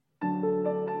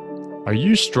Are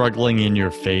you struggling in your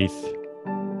faith?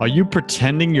 Are you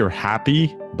pretending you're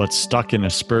happy but stuck in a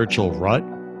spiritual rut?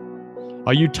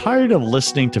 Are you tired of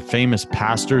listening to famous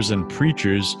pastors and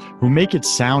preachers who make it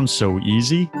sound so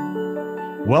easy?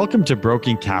 Welcome to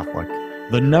Broken Catholic,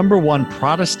 the #1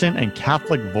 Protestant and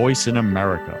Catholic voice in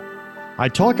America. I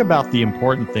talk about the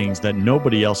important things that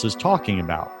nobody else is talking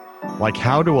about, like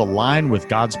how to align with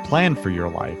God's plan for your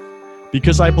life,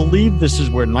 because I believe this is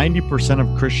where 90%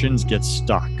 of Christians get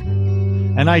stuck.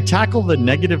 And I tackle the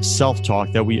negative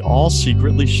self-talk that we all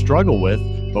secretly struggle with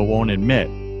but won't admit.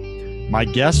 My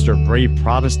guests are brave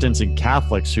Protestants and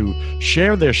Catholics who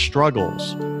share their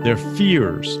struggles, their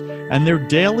fears, and their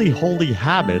daily holy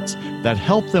habits that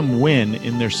help them win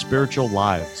in their spiritual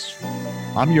lives.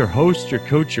 I'm your host, your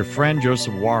coach, your friend,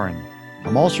 Joseph Warren.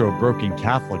 I'm also a broken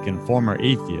Catholic and former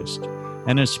atheist,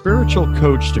 and a spiritual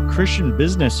coach to Christian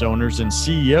business owners and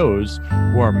CEOs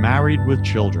who are married with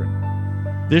children.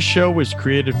 This show was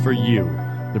created for you,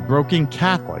 the broken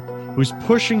Catholic who's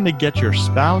pushing to get your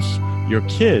spouse, your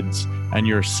kids, and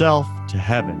yourself to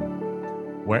heaven.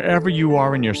 Wherever you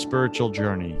are in your spiritual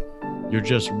journey, you're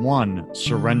just one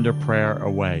surrender prayer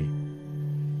away.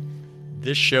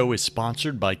 This show is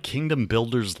sponsored by Kingdom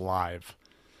Builders Live.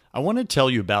 I want to tell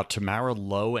you about Tamara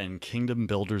Lowe and Kingdom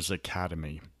Builders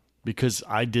Academy because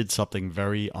I did something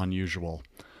very unusual.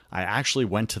 I actually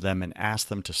went to them and asked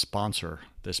them to sponsor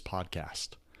this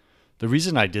podcast. The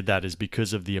reason I did that is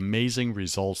because of the amazing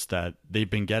results that they've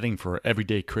been getting for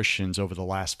everyday Christians over the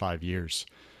last 5 years,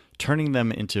 turning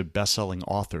them into best-selling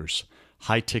authors,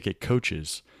 high-ticket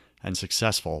coaches, and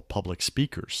successful public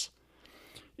speakers.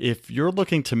 If you're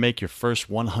looking to make your first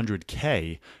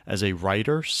 100K as a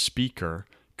writer, speaker,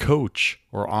 coach,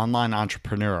 or online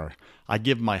entrepreneur, I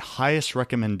give my highest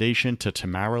recommendation to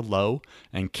Tamara Lowe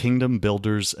and Kingdom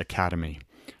Builders Academy.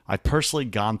 I've personally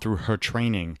gone through her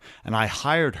training, and I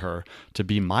hired her to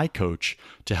be my coach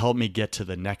to help me get to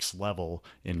the next level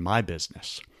in my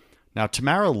business. Now,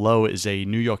 Tamara Lowe is a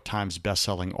New York Times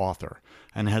bestselling author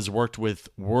and has worked with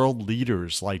world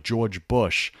leaders like George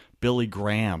Bush, Billy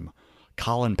Graham,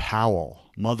 Colin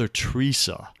Powell, Mother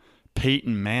Teresa,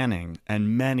 Peyton Manning,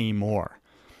 and many more.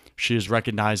 She is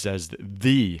recognized as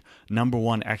the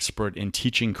 #1 expert in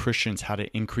teaching Christians how to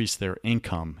increase their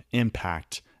income,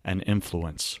 impact, and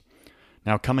influence.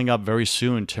 Now, coming up very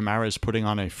soon, Tamara is putting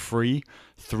on a free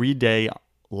 3-day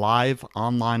live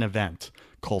online event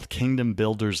called Kingdom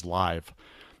Builders Live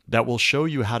that will show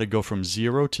you how to go from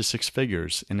 0 to 6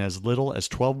 figures in as little as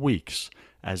 12 weeks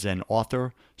as an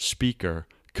author, speaker,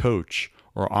 coach,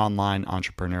 or online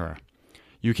entrepreneur.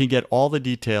 You can get all the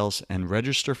details and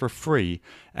register for free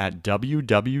at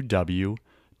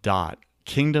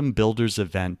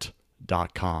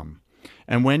www.kingdombuildersevent.com.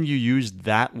 And when you use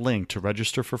that link to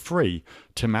register for free,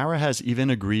 Tamara has even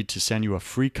agreed to send you a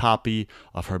free copy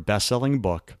of her best-selling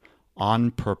book,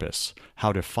 On Purpose: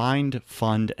 How to Find,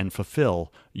 Fund, and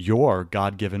Fulfill Your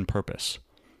God-Given Purpose.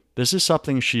 This is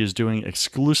something she is doing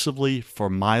exclusively for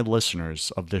my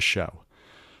listeners of this show.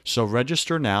 So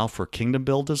register now for Kingdom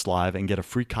Builders Live and get a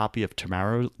free copy of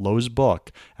Tamara Lowe's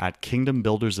book at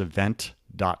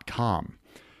kingdombuildersevent.com.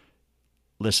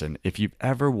 Listen, if you've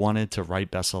ever wanted to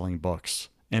write best-selling books,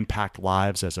 impact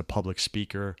lives as a public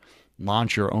speaker,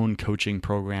 launch your own coaching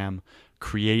program,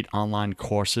 create online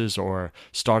courses, or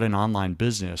start an online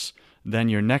business, then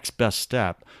your next best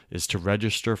step is to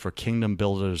register for Kingdom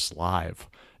Builders Live,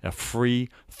 a free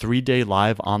 3-day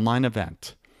live online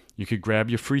event. You could grab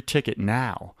your free ticket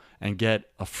now and get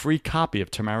a free copy of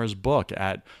Tamara's book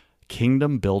at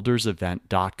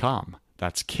kingdombuildersevent.com.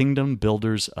 That's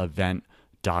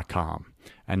kingdombuildersevent.com.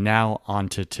 And now on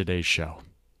to today's show.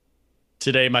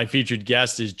 Today, my featured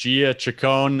guest is Gia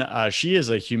Chacon. She is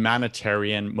a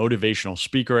humanitarian motivational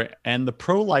speaker and the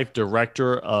pro-life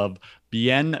director of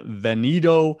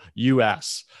Bienvenido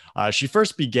US. She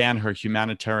first began her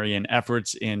humanitarian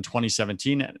efforts in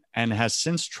 2017 and has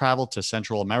since traveled to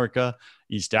Central America,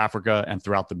 East Africa, and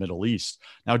throughout the Middle East.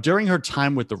 Now, during her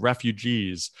time with the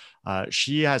refugees,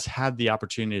 she has had the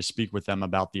opportunity to speak with them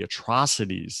about the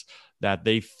atrocities that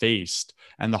they faced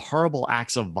and the horrible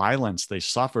acts of violence they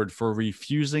suffered for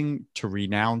refusing to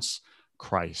renounce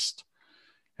Christ.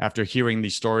 After hearing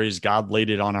these stories, God laid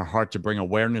it on her heart to bring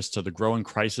awareness to the growing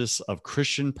crisis of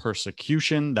Christian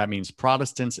persecution, that means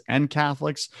Protestants and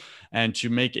Catholics, and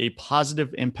to make a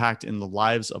positive impact in the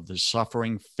lives of the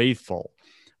suffering faithful.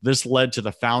 This led to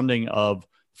the founding of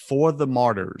For the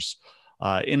Martyrs,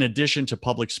 In addition to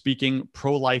public speaking,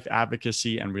 pro-life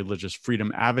advocacy, and religious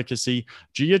freedom advocacy,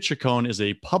 Gia Chacon is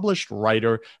a published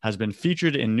writer, has been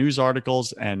featured in news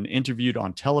articles and interviewed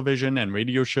on television and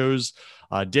radio shows.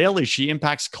 Daily, she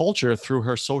impacts culture through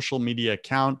her social media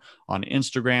account on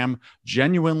Instagram,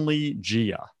 Genuinely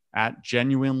Gia, at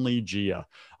Genuinely Gia.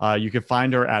 You can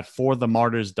find her at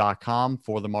forthemartyrs.com,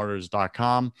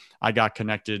 forthemartyrs.com. I got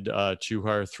connected to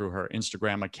her through her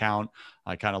Instagram account.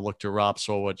 I kind of looked her up,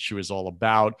 saw what she was all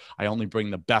about. I only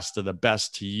bring the best of the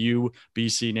best to you,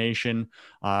 BC Nation.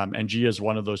 And Gia is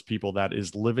one of those people that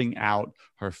is living out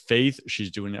her faith.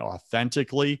 She's doing it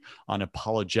authentically,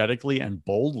 unapologetically, and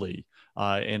boldly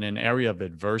in an area of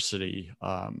adversity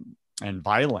and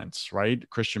violence, right?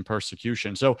 Christian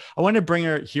persecution. So I want to bring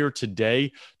her here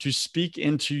today to speak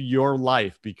into your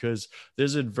life, because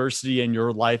there's adversity in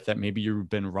your life that maybe you've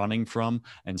been running from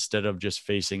instead of just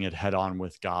facing it head on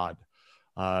with God.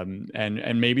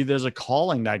 And maybe there's a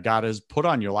calling that God has put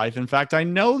on your life. In fact, I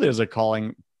know there's a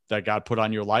calling that God put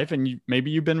on your life, and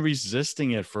maybe you've been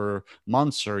resisting it for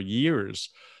months or years.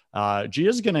 Gia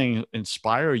is going to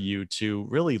inspire you to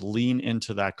really lean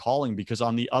into that calling, because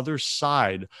on the other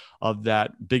side of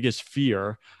that biggest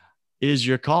fear is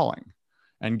your calling.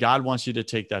 And God wants you to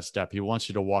take that step. He wants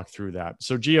you to walk through that.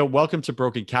 So Gia, welcome to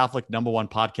Broken Catholic, #1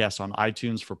 podcast on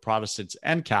iTunes for Protestants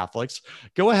and Catholics.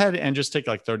 Go ahead and just take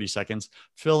like 30 seconds,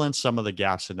 fill in some of the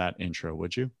gaps in that intro,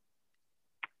 would you?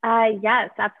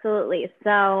 Yes, absolutely.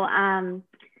 So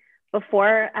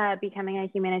before becoming a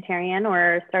humanitarian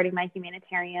or starting my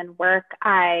humanitarian work,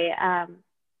 I,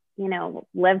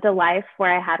 lived a life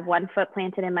where I had one foot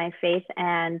planted in my faith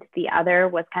and the other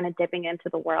was kind of dipping into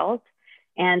the world.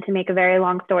 And to make a very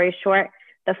long story short,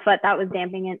 the foot that was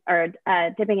dipping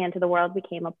into the world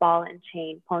became a ball and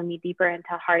chain, pulling me deeper into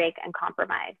heartache and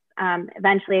compromise.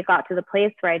 Eventually, it got to the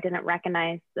place where I didn't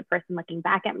recognize the person looking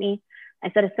back at me.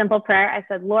 I said a simple prayer. I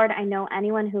said, Lord, I know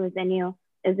anyone who is in you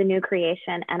is a new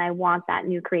creation, and I want that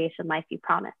new creation life you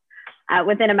promised.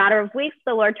 Within a matter of weeks,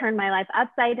 the Lord turned my life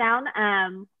upside down,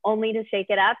 only to shake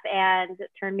it up and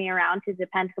turn me around to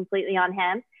depend completely on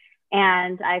Him.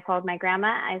 And I called my grandma.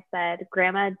 I said,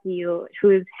 Grandma, who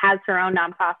has her own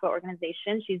nonprofit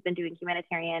organization. She's been doing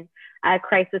humanitarian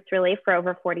crisis relief for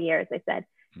over 40 years. I said,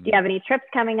 do you have any trips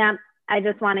coming up? I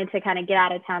just wanted to kind of get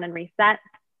out of town and reset.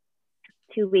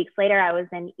 2 weeks later, I was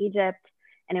in Egypt,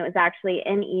 and it was actually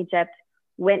in Egypt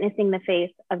witnessing the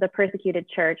face of the persecuted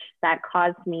church that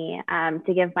caused me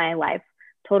to give my life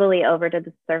totally over to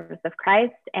the service of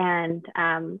Christ. And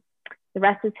the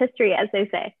rest is history, as they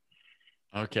say.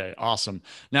 Okay, awesome.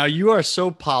 Now you are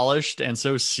so polished and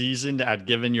so seasoned at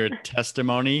giving your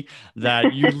testimony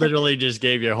that you literally just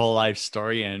gave your whole life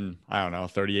story in,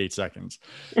 38 seconds.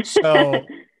 So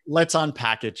let's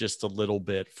unpack it just a little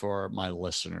bit for my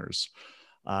listeners.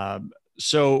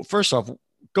 So first off,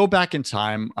 go back in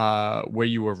time where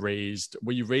you were raised.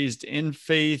 Were you raised in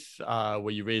faith?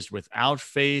 Were you raised without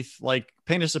faith? Like,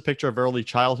 paint us a picture of early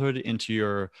childhood into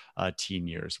your teen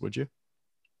years, would you?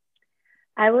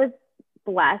 I was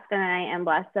blessed, and I am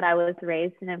blessed that I was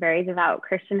raised in a very devout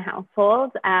Christian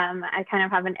household. I kind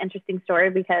of have an interesting story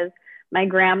because my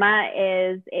grandma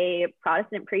is a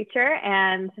Protestant preacher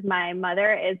and my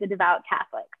mother is a devout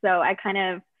Catholic. So I kind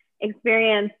of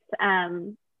experienced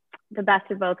the best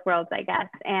of both worlds, I guess.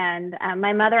 And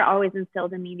my mother always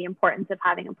instilled in me the importance of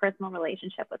having a personal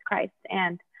relationship with Christ.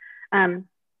 And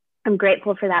I'm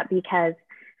grateful for that, because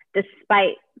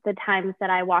despite the times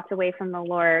that I walked away from the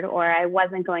Lord, or I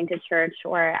wasn't going to church,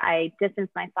 or I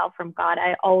distanced myself from God,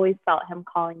 I always felt Him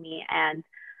calling me. And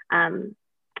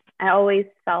I always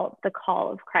felt the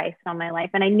call of Christ on my life.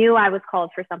 And I knew I was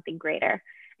called for something greater.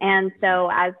 And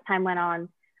so as time went on,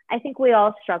 I think we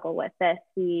all struggle with this.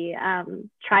 We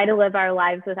try to live our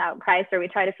lives without Christ, or we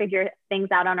try to figure things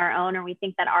out on our own, or we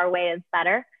think that our way is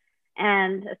better.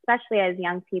 And especially as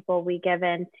young people, we give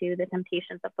in to the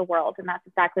temptations of the world. And that's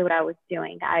exactly what I was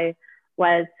doing. I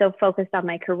was so focused on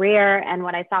my career and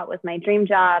what I thought was my dream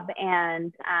job,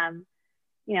 and,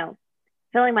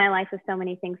 filling my life with so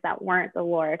many things that weren't the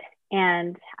Lord.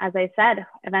 And as I said,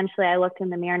 eventually I looked in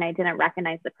the mirror and I didn't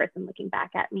recognize the person looking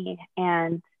back at me.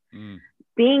 And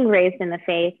being raised in the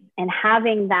faith and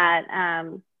having that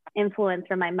influence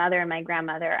from my mother and my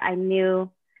grandmother, I knew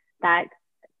that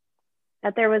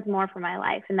there was more for my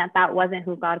life, and that wasn't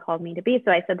who God called me to be.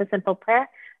 So I said the simple prayer,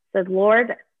 said,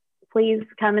 Lord, please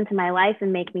come into my life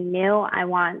and make me new. I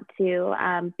want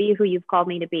to be who you've called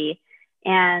me to be.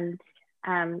 And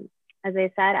as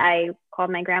I said, I called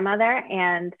my grandmother,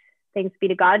 and thanks be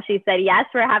to God, she said, yes,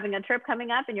 we're having a trip coming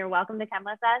up and you're welcome to come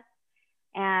with us.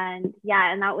 And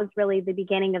that was really the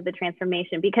beginning of the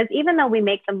transformation, because even though we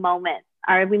make the moment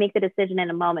or we make the decision in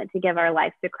a moment to give our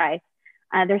lives to Christ,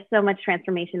 there's so much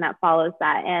transformation that follows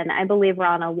that. And I believe we're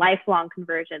on a lifelong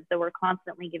conversion. So we're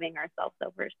constantly giving ourselves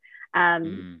over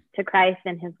to Christ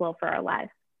and his will for our lives.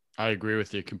 I agree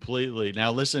with you completely.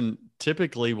 Now, listen,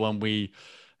 typically when we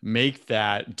make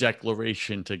that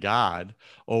declaration to God,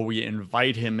 or we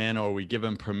invite him in, or we give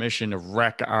him permission to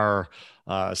wreck our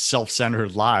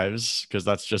self-centered lives, because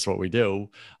that's just what we do,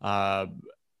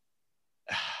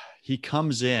 he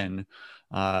comes in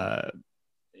a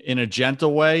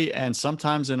gentle way and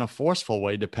sometimes in a forceful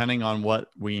way, depending on what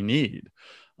we need.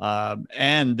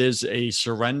 And there's a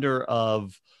surrender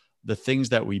of the things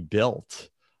that we built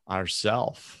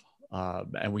ourselves.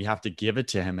 And we have to give it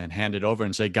to him and hand it over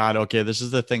and say, God, okay, this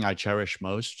is the thing I cherish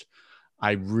most.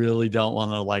 I really don't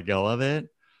want to let go of it,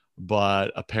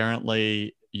 but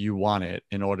apparently you want it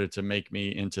in order to make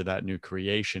me into that new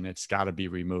creation. It's got to be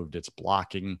removed. It's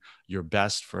blocking your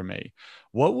best for me.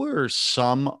 What were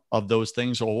some of those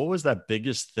things, or what was that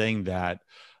biggest thing that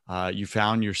you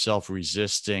found yourself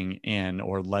resisting in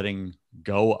or letting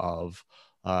go of,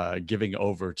 giving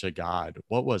over to God?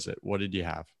 What was it? What did you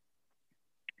have?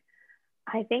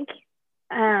 I think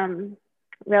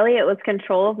really it was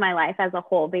control of my life as a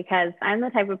whole, because I'm the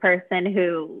type of person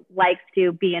who likes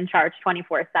to be in charge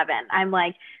 24/7. I'm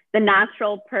like the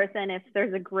natural person. If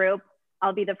there's a group,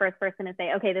 I'll be the first person to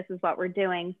say, okay, this is what we're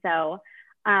doing. So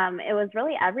it was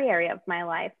really every area of my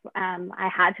life. I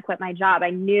had to quit my job.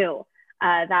 I knew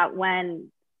that when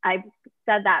I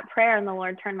said that prayer and the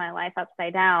Lord turned my life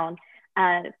upside down,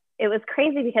 it was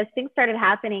crazy because things started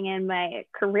happening in my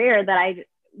career that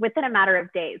within a matter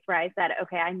of days, where I said,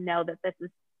 okay, I know that this is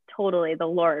totally the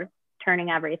Lord turning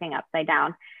everything upside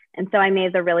down. And so I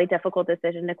made the really difficult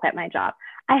decision to quit my job.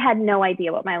 I had no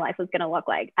idea what my life was going to look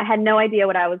like. I had no idea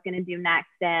what I was going to do next.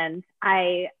 And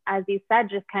I, as you said,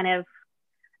 just kind of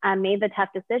made the tough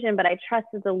decision, but I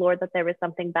trusted the Lord that there was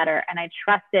something better. And I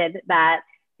trusted that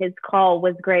his call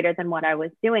was greater than what I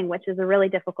was doing, which is a really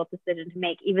difficult decision to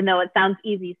make, even though it sounds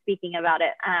easy speaking about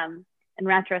it in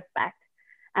retrospect.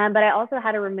 But I also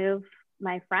had to remove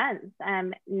my friends.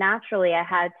 Naturally, I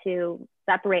had to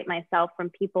separate myself from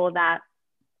people that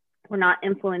were not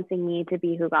influencing me to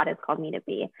be who God has called me to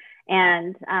be.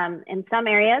 And in some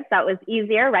areas that was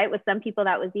easier, right? With some people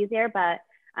that was easier, but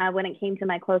when it came to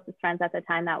my closest friends at the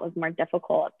time, that was more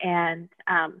difficult. And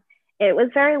it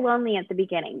was very lonely at the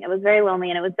beginning. It was very lonely,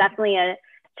 and it was definitely a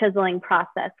chiseling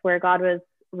process where God was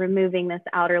removing this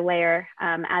outer layer,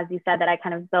 as you said, that I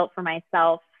kind of built for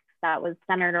myself, that was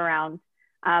centered around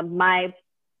my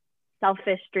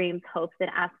selfish dreams, hopes, and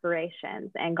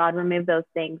aspirations. And God removed those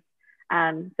things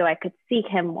so I could seek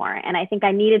him more. And I think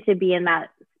I needed to be in that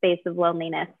space of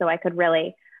loneliness so I could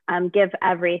really give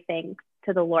everything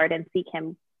to the Lord and seek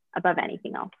him above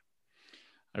anything else.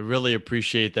 I really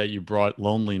appreciate that you brought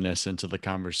loneliness into the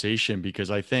conversation,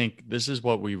 because I think this is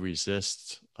what we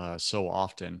resist so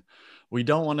often. We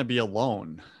don't want to be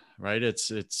alone, right?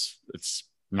 It's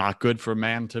not good for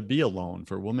man to be alone,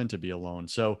 for woman to be alone.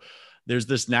 So there's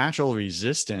this natural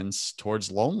resistance towards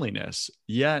loneliness,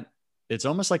 yet it's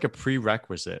almost like a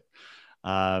prerequisite.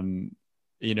 In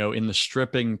the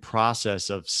stripping process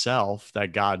of self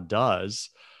that God does,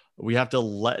 we have to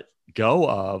let go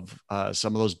of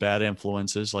some of those bad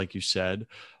influences, like you said,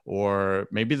 or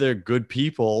maybe they're good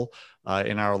people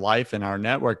in our life, in our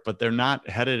network, but they're not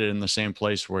headed in the same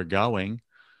place we're going.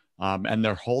 And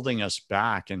they're holding us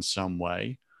back in some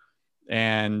way.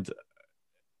 And,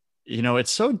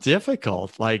 it's so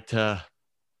difficult, like, to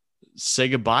say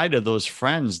goodbye to those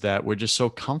friends that we're just so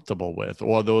comfortable with,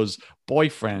 or those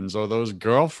boyfriends or those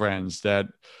girlfriends that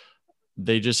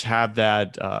they just have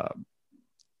that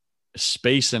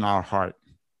space in our heart.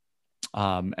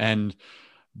 But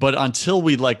until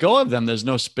we let go of them, there's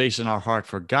no space in our heart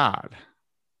for God,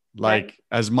 like right.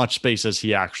 As much space as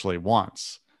he actually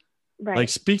wants. Right. Like,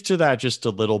 speak to that just a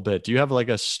little bit. Do you have like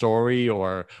a story,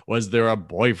 or was there a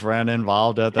boyfriend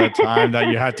involved at that time that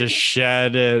you had to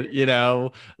shed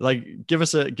it, like give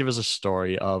us a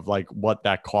story of like what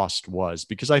that cost was,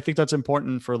 because I think that's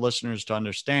important for listeners to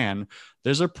understand.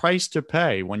 There's a price to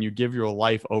pay when you give your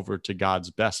life over to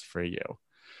God's best for you,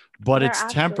 but it's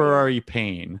temporary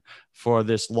pain for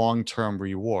this long-term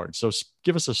reward. So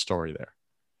give us a story there.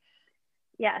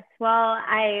 Yes. Well,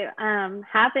 I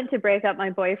happened to break up with my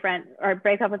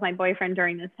boyfriend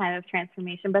during this time of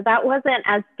transformation, but that wasn't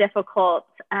as difficult,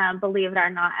 believe it or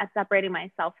not, as separating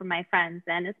myself from my friends,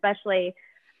 and especially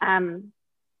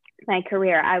my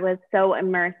career. I was so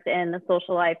immersed in the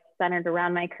social life centered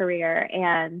around my career,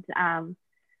 and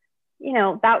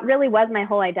that really was my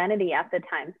whole identity at the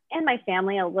time, and my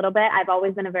family a little bit. I've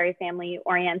always been a very family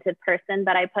oriented person,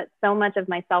 but I put so much of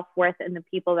my self-worth in the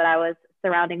people that I was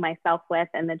surrounding myself with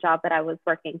and the job that I was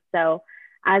working. So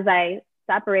as I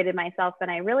separated myself,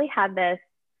 and I really had this,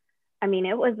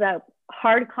 it was a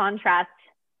hard contrast,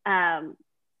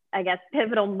 I guess,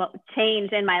 pivotal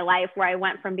change in my life, where I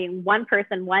went from being one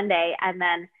person one day, and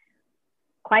then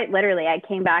quite literally, I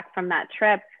came back from that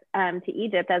trip to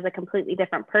Egypt as a completely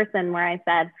different person, where I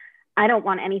said, I don't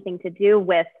want anything to do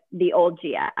with the old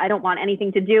Gia. I don't want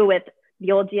anything to do with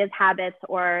the old Gia's habits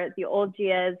or the old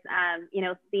Gia's,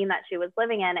 scene that she was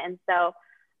living in. And so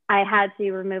I had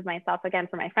to remove myself again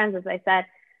from my friends, as I said.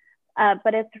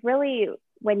 But it's really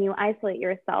when you isolate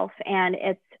yourself, and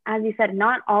it's, as you said,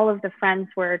 not all of the friends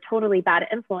were totally bad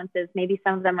influences. Maybe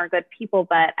some of them are good people,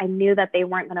 but I knew that they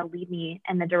weren't going to lead me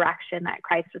in the direction that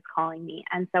Christ was calling me.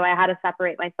 And so I had to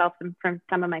separate myself from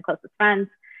some of my closest friends.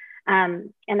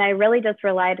 And I really just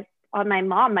relied on my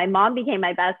mom. My mom became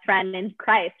my best friend in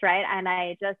Christ, right? And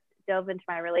I just dove into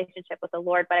my relationship with the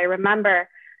Lord. But I remember,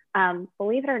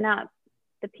 believe it or not,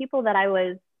 the people that I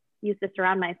used to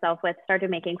surround myself with started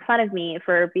making fun of me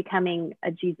for becoming a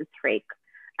Jesus freak.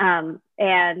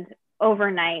 And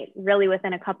overnight, really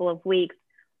within a couple of weeks,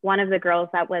 one of the girls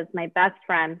that was my best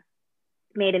friend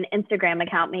made an Instagram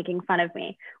account making fun of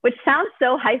me, which sounds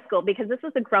so high school, because this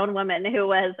was a grown woman who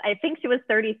was, I think she was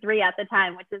 33 at the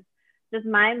time, which is just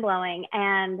mind blowing.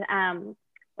 And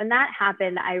when that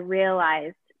happened, I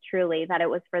realized truly that it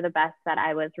was for the best that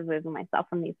I was removing myself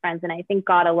from these friends. And I think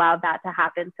God allowed that to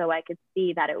happen so I could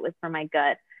see that it was for my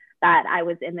good, that I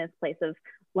was in this place of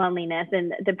loneliness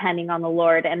and depending on the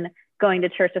Lord and going to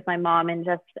church with my mom, and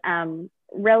just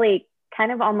really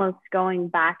kind of almost going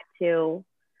back to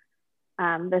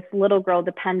this little girl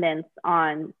dependence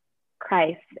on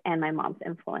Christ and my mom's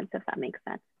influence, if that makes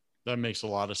sense. That makes a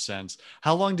lot of sense.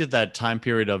 How long did that time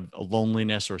period of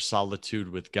loneliness or solitude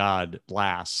with God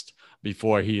last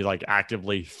before he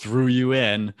actively threw you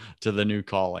in to the new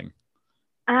calling?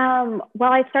 Well,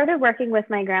 I started working with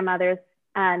my grandmother's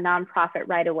nonprofit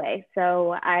right away.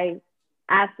 So I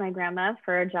asked my grandma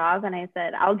for a job, and I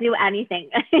said, I'll do anything.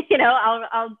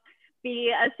 I'll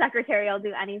be a secretary. I'll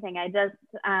do anything.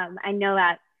 I know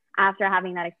that after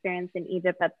having that experience in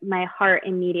Egypt, that my heart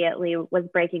immediately was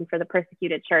breaking for the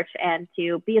persecuted church and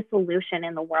to be a solution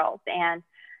in the world. And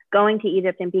going to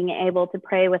Egypt and being able to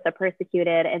pray with the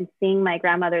persecuted, and seeing my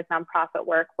grandmother's nonprofit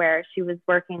work, where she was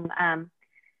working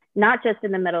not just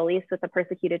in the Middle East with the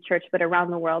persecuted church, but around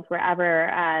the world,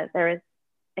 wherever there is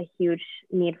a huge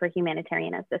need for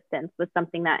humanitarian assistance, was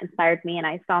something that inspired me. And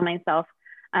I saw myself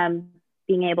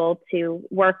being able to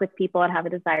work with people and have a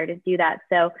desire to do that.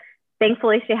 So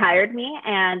thankfully, she hired me,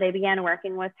 and I began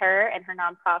working with her and her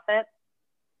nonprofit.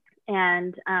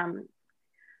 And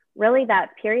really,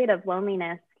 that period of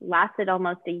loneliness lasted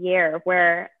almost a year,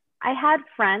 where I had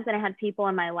friends and I had people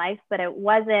in my life, but it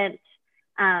wasn't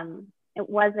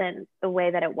the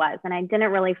way that it was. And I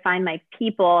didn't really find my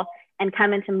people and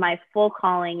come into my full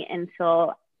calling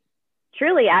until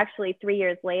truly, actually 3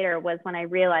 years later, was when I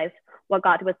realized what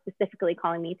God was specifically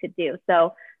calling me to do.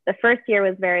 So the first year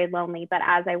was very lonely, but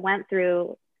as I went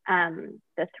through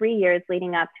the 3 years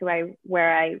leading up to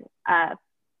where I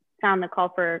found the call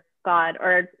for God,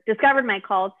 or discovered my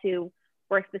call to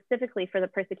work specifically for the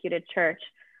persecuted church,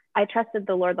 I trusted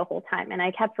the Lord the whole time. And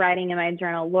I kept writing in my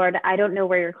journal, Lord, I don't know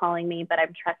where you're calling me, but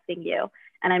I'm trusting you.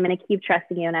 And I'm going to keep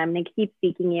trusting you, and I'm going to keep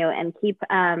seeking you, and keep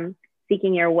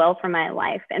seeking your will for my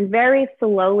life. And very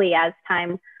slowly, as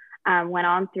time went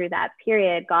on through that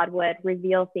period, God would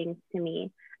reveal things to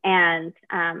me. And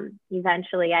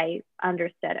eventually I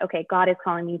understood, okay, God is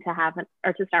calling me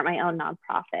to start my own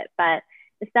nonprofit. But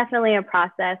it's definitely a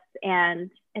process,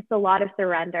 and it's a lot of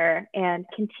surrender and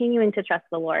continuing to trust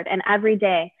the Lord. And every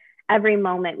day, every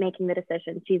moment, making the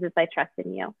decision, Jesus, I trust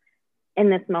in you. In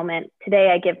this moment, today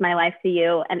I give my life to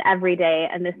you, and every day,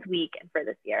 and this week, and for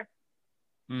this year.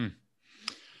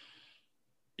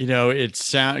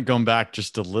 It's going back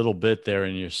just a little bit there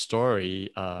in your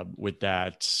story with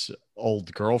that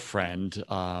old girlfriend,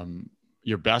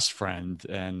 your best friend,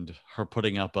 and her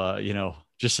putting up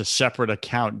just a separate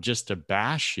account just to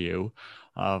bash you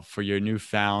for your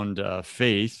newfound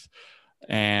faith.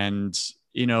 And,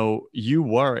 you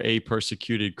were a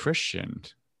persecuted Christian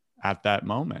at that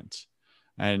moment.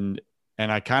 And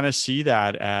I kind of see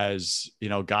that as,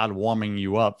 God warming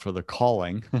you up for the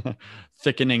calling,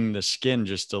 thickening the skin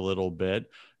just a little bit,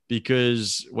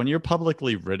 because when you're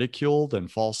publicly ridiculed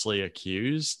and falsely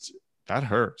accused, that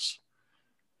hurts.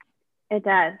 It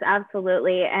does.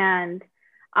 Absolutely. And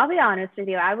I'll be honest with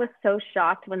you, I was so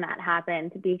shocked when that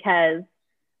happened, because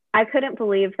I couldn't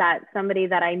believe that somebody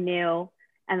that I knew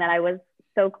and that I was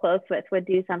so close with would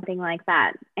do something like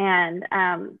that. And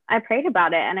I prayed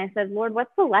about it and I said, Lord,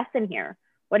 what's the lesson here?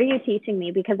 What are you teaching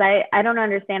me? Because I don't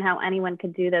understand how anyone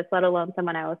could do this, let alone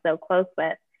someone I was so close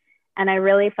with. And I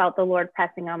really felt the Lord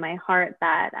pressing on my heart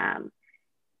that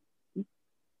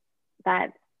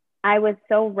that I was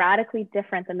so radically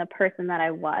different than the person that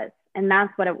I was. And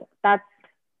that's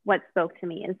what spoke to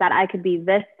me, is that I could be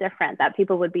this different, that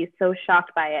people would be so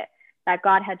shocked by it, that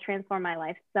God had transformed my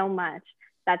life so much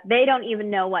that they don't even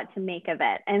know what to make of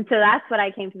it. And so that's what I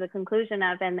came to the conclusion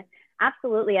of. And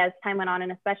absolutely, as time went on,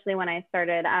 and especially when I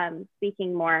started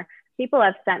speaking more, people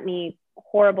have sent me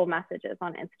horrible messages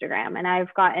on Instagram. And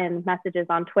I've gotten messages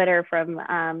on Twitter from,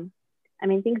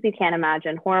 things you can't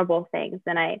imagine, horrible things.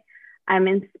 And I'm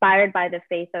inspired by the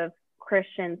faith of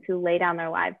Christians who lay down their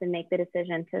lives and make the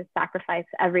decision to sacrifice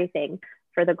everything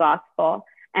for the gospel.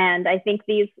 And I think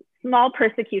these small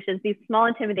persecutions, these small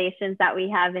intimidations that we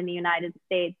have in the United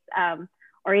States,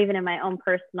 or even in my own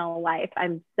personal life,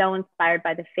 I'm so inspired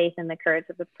by the faith and the courage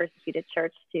of the persecuted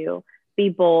church to be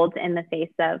bold in the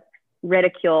face of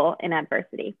ridicule and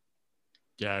adversity.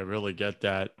 Yeah, I really get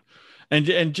that.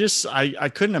 And just, I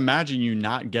couldn't imagine you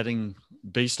not getting,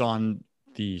 based on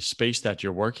the space that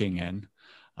you're working in,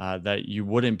 that you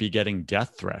wouldn't be getting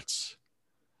death threats.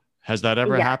 Has that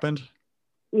ever happened?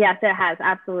 Yes, it has.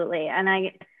 Absolutely.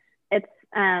 And it's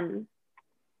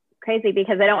crazy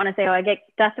because I don't want to say, I get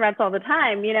death threats all the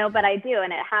time, but I do.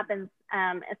 And it happens,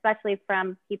 especially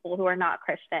from people who are not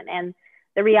Christian. And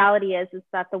the reality is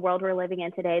that the world we're living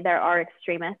in today, there are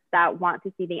extremists that want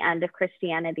to see the end of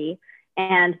Christianity.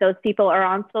 And those people are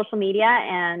on social media,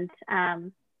 and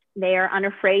they are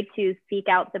unafraid to speak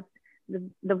out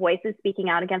the voices speaking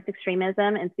out against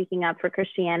extremism and speaking up for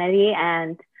Christianity.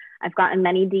 And I've gotten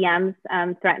many DMs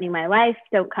threatening my life.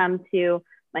 Don't come to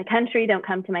my country. Don't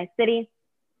come to my city.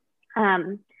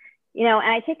 And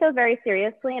I take those very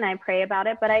seriously and I pray about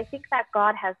it. But I think that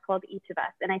God has called each of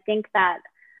us. And I think that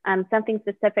something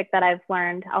specific that I've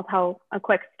learned, I'll tell a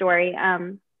quick story.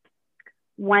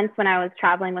 Once when I was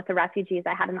traveling with the refugees,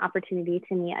 I had an opportunity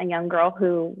to meet a young girl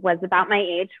who was about my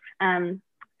age.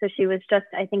 So she was just,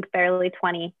 I think, barely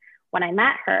 20 when I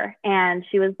met her. And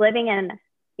she was living in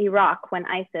Iraq when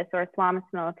ISIS or Islamist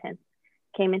militants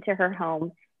came into her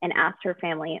home and asked her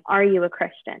family, "Are you a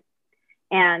Christian?"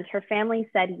 And her family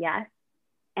said yes.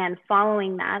 And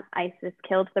following that, ISIS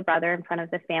killed the brother in front of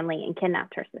the family and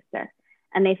kidnapped her sister.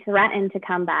 And they threatened to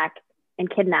come back and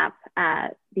kidnap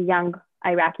the young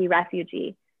Iraqi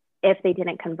refugee if they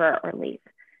didn't convert or leave.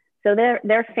 So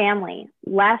their family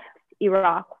left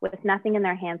Iraq with nothing in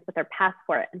their hands but their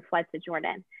passport and fled to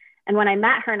Jordan. And when I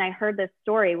met her and I heard this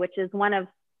story, which is one of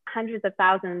hundreds of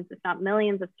thousands, if not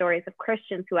millions of stories of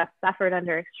Christians who have suffered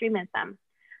under extremism,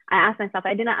 I asked myself,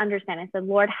 I didn't understand. I said,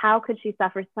 Lord, how could she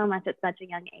suffer so much at such a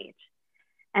young age?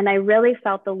 And I really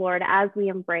felt the Lord, as we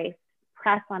embraced,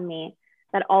 press on me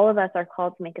that all of us are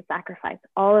called to make a sacrifice.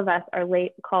 All of us are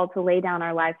called to lay down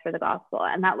our lives for the gospel.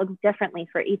 And that looks differently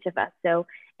for each of us. So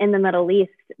in the Middle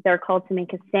East, they're called to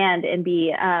make a stand and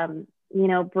be,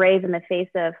 brave in the face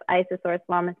of ISIS or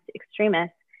Islamist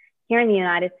extremists. Here in the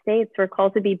United States, we're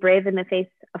called to be brave in the face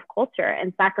of culture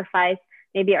and sacrifice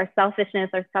maybe our selfishness,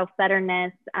 our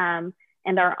self-centeredness,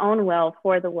 and our own will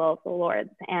for the will of the Lord.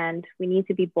 And we need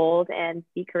to be bold and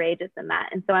be courageous in that.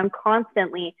 And so I'm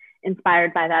constantly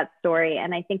inspired by that story.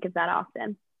 And I think of that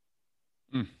often.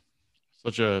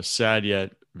 Such a sad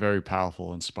yet very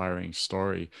powerful, inspiring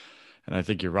story. And I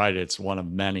think you're right. It's one of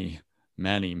many,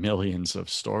 many millions of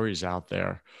stories out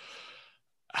there.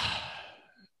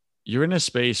 You're in a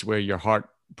space where your heart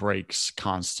breaks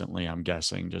constantly, I'm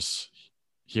guessing, just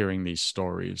hearing these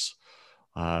stories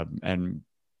and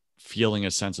feeling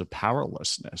a sense of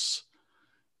powerlessness.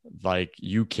 Like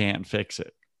you can't fix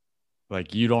it.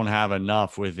 Like you don't have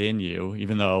enough within you,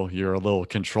 even though you're a little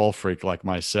control freak like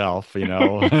myself,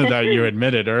 that you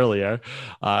admitted earlier,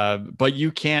 but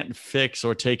you can't fix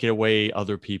or take away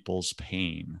other people's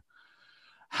pain.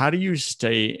 How do you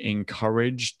stay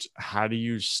encouraged? How do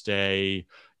you stay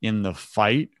in the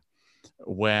fight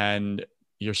when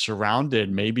you're surrounded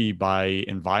maybe by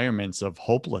environments of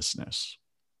hopelessness?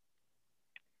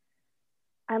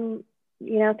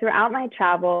 Throughout my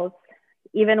travels,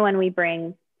 even when we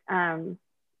bring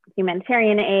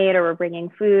humanitarian aid or we're bringing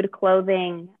food,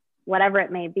 clothing, whatever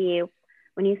it may be,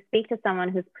 when you speak to someone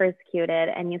who's persecuted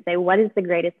and you say, what is the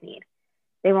greatest need?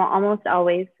 They will almost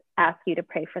always ask you to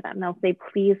pray for them. They'll say,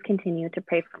 please continue to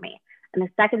pray for me. And the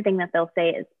second thing that they'll say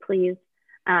is, please,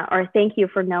 or thank you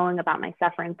for knowing about my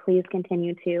suffering. Please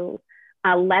continue to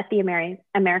let the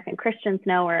American Christians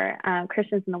know, or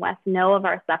Christians in the West know of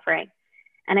our suffering.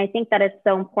 And I think that it's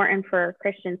so important for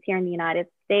Christians here in the United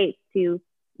States to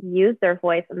use their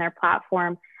voice and their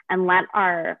platform and let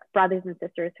our brothers and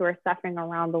sisters who are suffering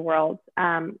around the world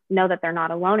know that they're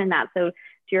not alone in that. So to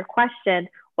your question,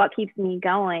 what keeps me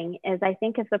going is I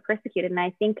think of the persecuted, and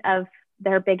I think of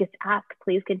their biggest ask,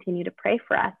 please continue to pray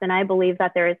for us. And I believe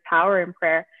that there is power in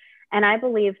prayer. And I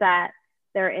believe that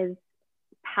there is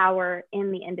power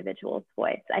in the individual's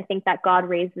voice. I think that God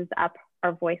raises up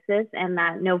our voices and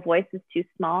that no voice is too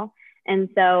small. And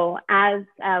so as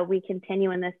we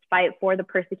continue in this fight for the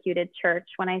persecuted church,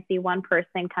 when I see one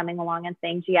person coming along and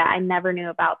saying, Gia, I never knew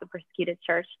about the persecuted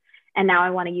church, and now I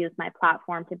want to use my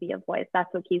platform to be a voice,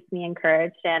 that's what keeps me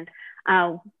encouraged. And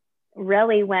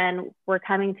really, when we're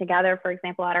coming together, for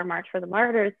example, at our March for the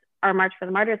Martyrs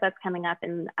that's coming up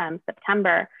in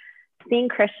September, seeing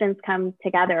Christians come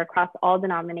together across all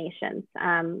denominations.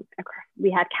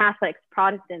 We had Catholics,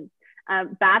 Protestants,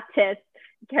 Baptists,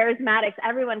 Charismatics,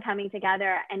 everyone coming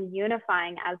together and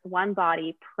unifying as one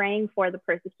body, praying for the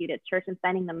persecuted church and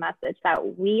sending the message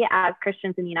that we as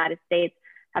Christians in the United States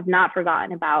have not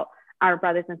forgotten about our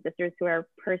brothers and sisters who are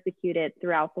persecuted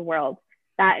throughout the world.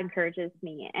 That encourages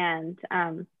me. And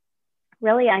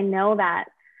really, I know that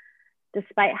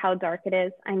despite how dark it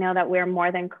is, I know that we're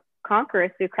more than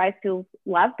conquerors through Christ who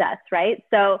loved us, right?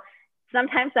 So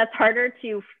sometimes that's harder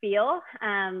to feel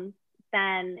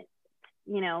than,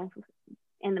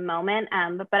 in the moment.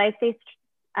 But I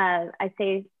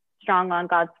stay strong on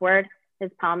God's word, his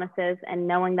promises, and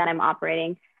knowing that I'm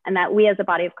operating and that we as a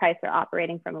body of Christ are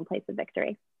operating from a place of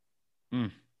victory.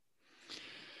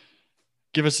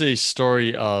 Give us a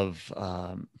story of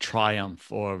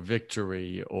triumph or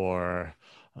victory or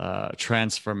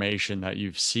transformation that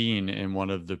you've seen in one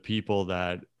of the people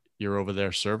that you're over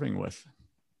there serving with.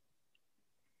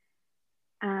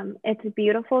 It's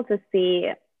beautiful to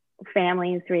see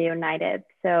families reunited.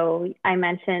 So I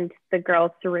mentioned the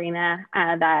girl, Serena,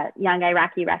 that young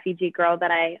Iraqi refugee girl that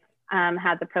I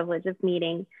had the privilege of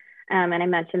meeting. And I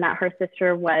mentioned that her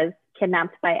sister was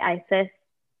kidnapped by ISIS.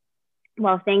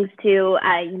 Well, thanks to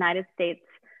United States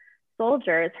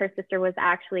soldiers, her sister was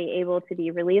actually able to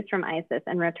be released from ISIS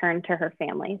and returned to her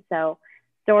family. So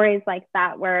stories like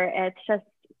that, where it's just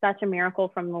such a miracle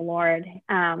from the Lord,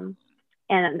 and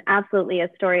absolutely a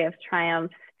story of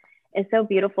triumph, is so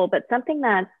beautiful. But something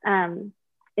that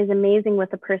is amazing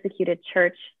with the persecuted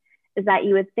church is that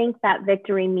you would think that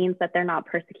victory means that they're not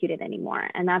persecuted anymore.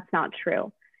 And that's not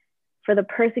true. For the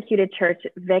persecuted church,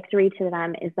 victory to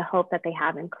them is the hope that they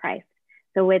have in Christ.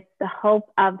 So it's the hope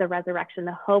of the resurrection,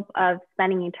 the hope of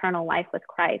spending eternal life with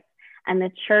Christ. And the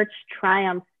church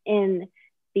triumphs in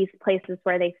these places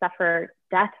where they suffer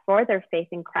death for their faith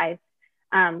in Christ,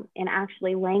 and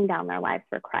actually laying down their lives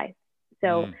for Christ.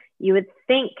 So you would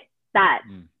think that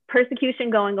persecution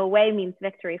going away means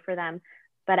victory for them,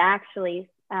 but actually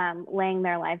laying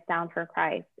their lives down for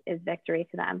Christ is victory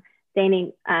to them.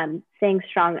 Staying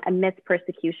strong amidst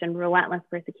persecution, relentless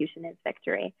persecution, is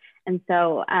victory. And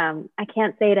so I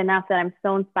can't say it enough that I'm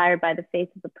so inspired by the faith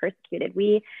of the persecuted.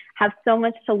 We have so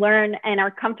much to learn in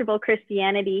our comfortable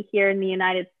Christianity here in the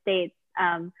United States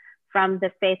from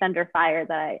the faith under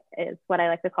fire, is what I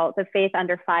like to call it, the faith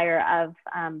under fire of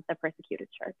the persecuted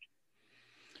church.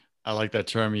 I like that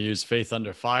term you use, faith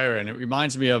under fire. And it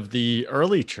reminds me of the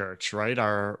early church, right?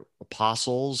 Our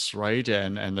apostles, right?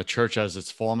 And the church as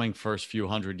it's forming first few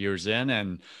hundred years in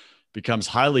and becomes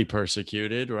highly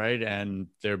persecuted, right? And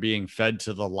they're being fed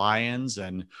to the lions,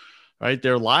 and right,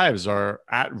 their lives are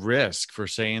at risk for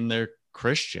saying they're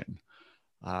Christian.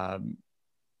 And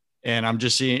I'm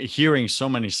just hearing so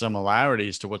many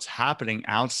similarities to what's happening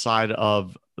outside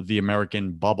of the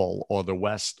American bubble or the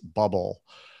West bubble.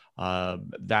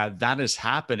 That is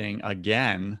happening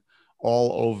again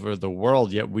all over the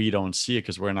world, yet we don't see it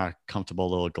because we're in a comfortable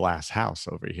little glass house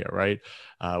over here, right?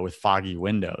 With foggy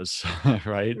windows,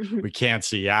 right? We can't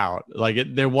see out. Like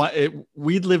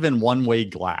we live in one-way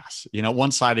glass,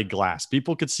 one-sided glass.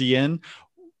 People could see in.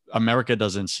 America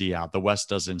doesn't see out. The West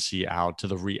doesn't see out to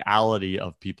the reality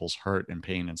of people's hurt and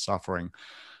pain and suffering.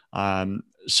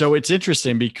 So it's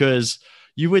interesting because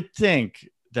you would think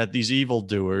that these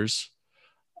evildoers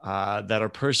that are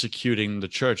persecuting the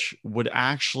church would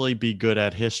actually be good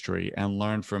at history and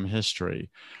learn from history,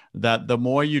 that the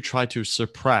more you try to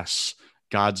suppress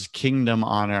God's kingdom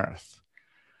on earth,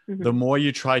 the more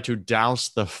you try to douse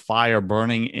the fire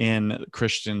burning in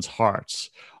Christians' hearts,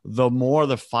 the more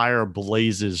the fire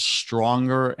blazes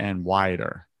stronger and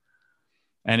wider.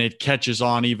 And it catches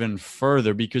on even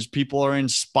further because people are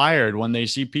inspired when they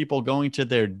see people going to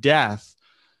their death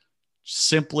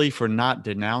simply for not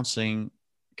denouncing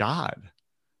God.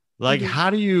 Like, Mhm. how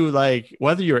do you, like,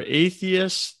 whether you're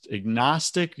atheist,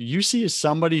 agnostic, you see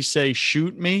somebody say,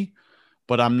 shoot me,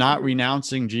 but I'm not Mhm.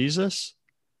 renouncing Jesus?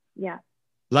 Yeah,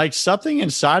 Like, something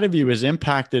inside of you is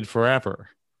impacted forever.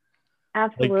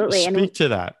 Like, absolutely. And speak to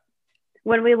that.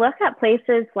 when we look at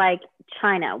places like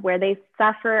China, where they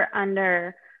suffer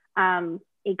under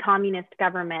a communist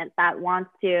government that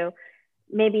wants to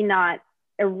maybe not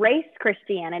erase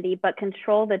Christianity, but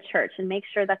control the church and make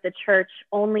sure that the church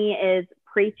only is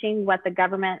preaching what the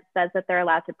government says that they're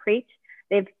allowed to preach.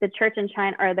 The church in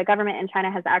China, or the government in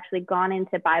China, has actually gone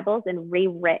into Bibles and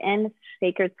rewritten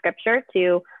sacred scripture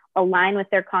to align with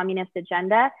their communist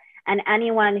agenda. And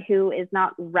anyone who is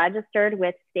not registered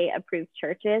with state approved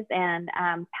churches and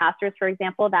pastors, for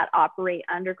example, that operate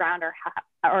underground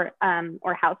or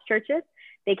house churches,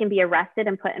 they can be arrested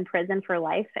and put in prison for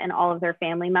life, and all of their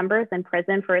family members in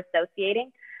prison for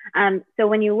associating. So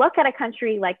when you look at a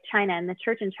country like China and the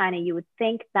church in China, you would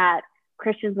think that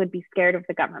Christians would be scared of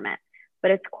the government,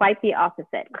 but it's quite the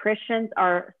opposite. Christians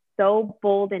are so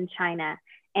bold in China,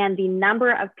 and the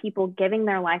number of people giving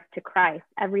their life to Christ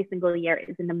every single year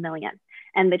is in the millions.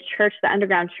 And the church, the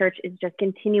underground church, is just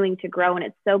continuing to grow, and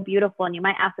it's so beautiful. And you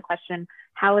might ask the question,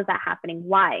 how is that happening?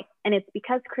 Why? And it's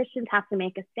because Christians have to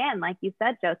make a stand. Like you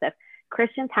said, Joseph,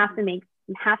 Christians have to make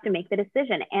the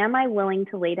decision. Am I willing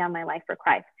to lay down my life for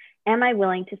Christ? Am I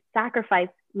willing to sacrifice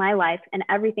my life and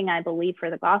everything I believe for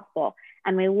the gospel?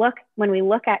 And when we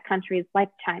look at countries like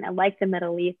China, like the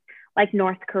Middle East, like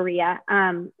North Korea,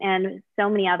 and so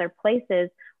many other places,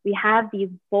 we have these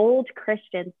bold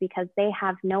Christians because they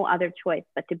have no other choice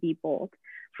but to be bold.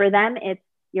 For them, it's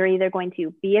you're either going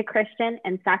to be a Christian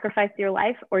and sacrifice your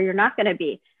life, or you're not going to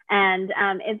be. And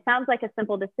it sounds like a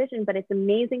simple decision, but it's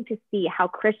amazing to see how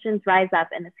Christians rise up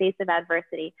in the face of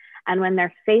adversity. And when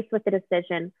they're faced with the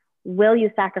decision, will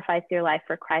you sacrifice your life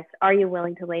for Christ? Are you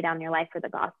willing to lay down your life for the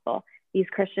gospel? These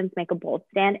Christians make a bold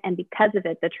stand, and because of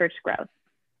it, the church grows.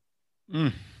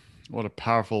 Mm, what a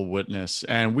powerful witness.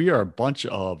 And we are a bunch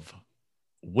of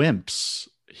wimps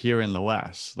here in the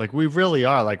West. Like, we really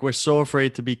are. Like, we're so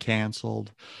afraid to be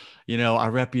canceled. You know,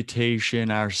 our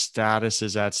reputation, our status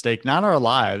is at stake, not our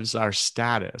lives, our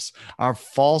status, our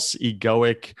false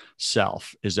egoic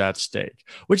self is at stake,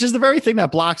 which is the very thing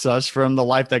that blocks us from the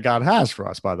life that God has for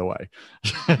us, by the way.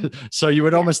 So you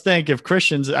would Yeah. almost think if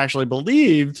Christians actually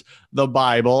believed the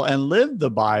Bible and lived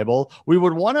the Bible, we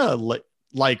would want to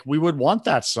like we would want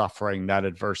that suffering, that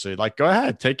adversity. Like, go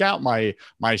ahead, take out my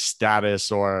status,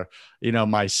 or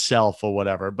myself, or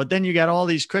whatever. But then you got all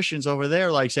these Christians over there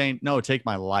like saying, no, take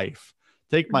my life,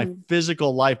 take my Mhm.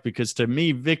 physical life, because to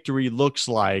me victory looks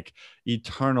like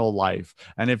eternal life.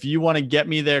 And if you want to get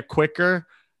me there quicker,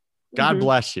 God Mhm.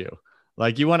 bless you.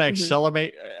 Like, you want to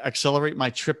Mhm. accelerate my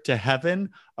trip to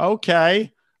heaven,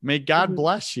 okay, may God Mhm.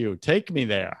 bless you, take me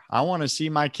there. I want to see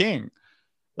my king.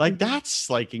 Like, Mhm. that's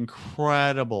like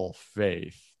incredible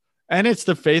faith. And it's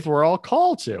the faith we're all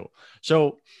called to.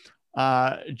 So,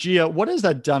 Gia, what has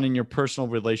that done in your personal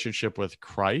relationship with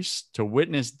Christ to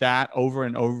witness that over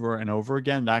and over and over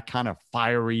again? That kind of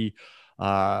fiery,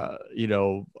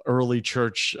 early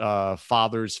church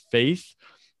fathers' faith.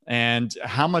 And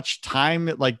how much time,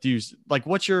 like,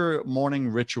 what's your morning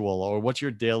ritual, or what's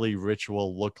your daily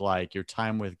ritual look like? Your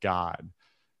time with God?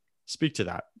 Speak to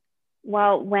that.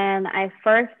 Well,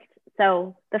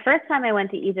 so the first time I went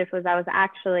to Egypt was I was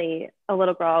actually a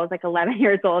little girl. I was like 11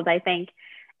 years old, I think.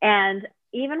 And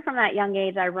even from that young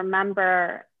age, I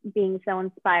remember being so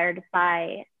inspired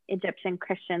by Egyptian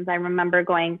Christians. I remember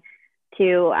going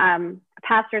to a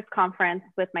pastor's conference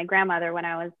with my grandmother when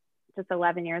I was just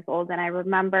 11 years old. And I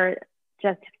remember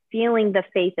just feeling the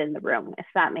faith in the room, if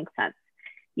that makes sense.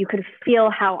 You could feel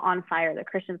how on fire the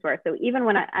Christians were. So even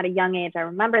at a young age, I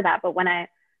remember that. But when I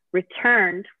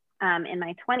returned in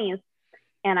my 20s,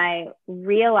 and I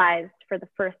realized for the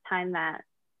first time that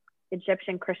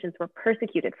Egyptian Christians were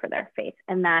persecuted for their faith,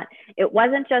 and that it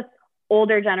wasn't just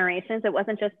older generations. It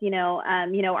wasn't just,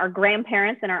 our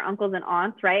grandparents and our uncles and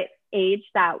aunts, right, age,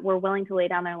 that were willing to lay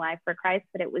down their life for Christ,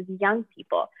 but it was young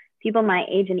people my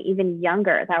age and even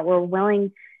younger, that were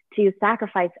willing to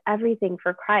sacrifice everything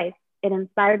for Christ. It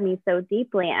inspired me so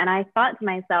deeply. And I thought to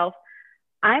myself,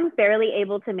 I'm barely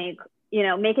able to make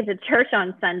it to church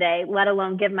on Sunday, let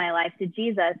alone give my life to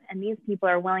Jesus. And these people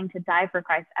are willing to die for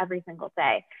Christ every single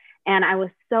day. And I was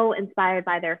so inspired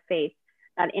by their faith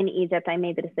that in Egypt, I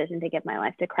made the decision to give my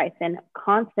life to Christ. And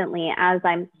constantly, as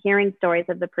I'm hearing stories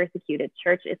of the persecuted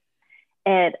church,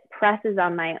 it presses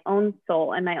on my own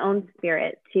soul and my own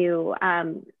spirit to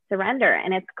surrender.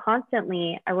 And it's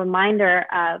constantly a reminder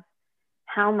of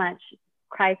how much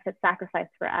Christ has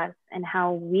sacrificed for us, and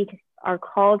how we are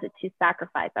called to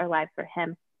sacrifice our lives for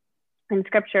him. In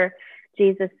scripture,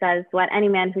 Jesus says, let any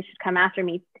man who should come after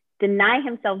me deny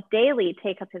himself daily,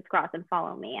 take up his cross and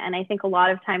follow me. And I think a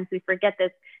lot of times we forget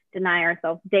this, deny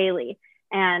ourselves daily.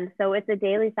 And so it's a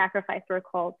daily sacrifice we're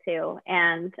called to.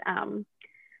 And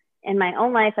in my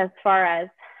own life, as far as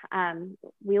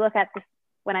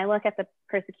when I look at the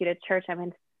persecuted church, I'm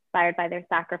inspired by their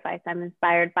sacrifice. I'm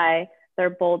inspired by their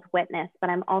bold witness, but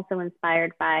I'm also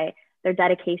inspired by their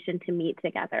dedication to meet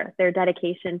together, their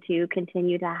dedication to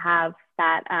continue to have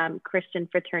that Christian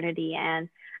fraternity and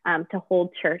to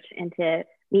hold church and to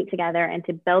meet together and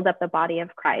to build up the body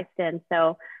of Christ. And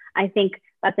so I think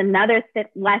that's another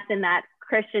lesson that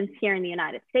Christians here in the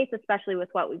United States, especially with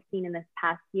what we've seen in this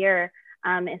past year,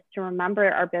 is to remember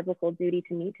our biblical duty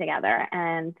to meet together.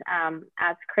 And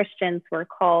as Christians, we're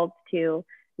called to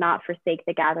not forsake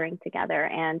the gathering together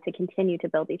and to continue to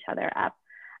build each other up.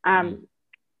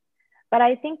 But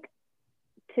I think,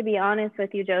 to be honest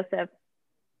with you, Joseph,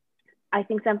 I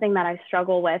think something that I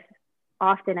struggle with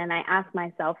often, and I ask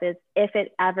myself, is if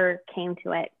it ever came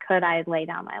to it, could I lay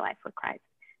down my life for Christ?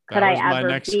 That was my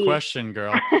next question,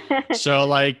 girl. So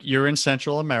like you're in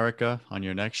Central America on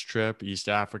your next trip, East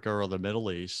Africa or the Middle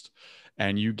East,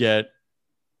 and you get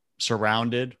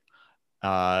surrounded,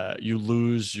 you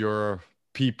lose your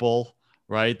people,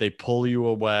 right? They pull you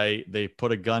away. They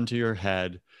put a gun to your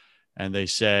head and they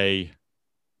say,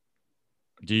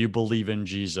 do you believe in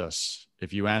Jesus?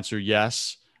 If you answer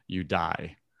yes, you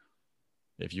die.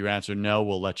 If you answer no,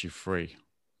 we'll let you free.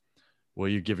 Will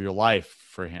you give your life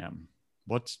for him?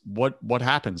 What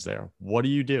happens there? What do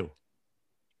you do?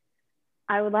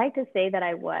 I would like to say that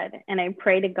I would, and I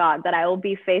pray to God that I will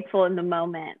be faithful in the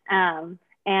moment.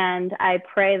 And I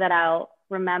pray that I'll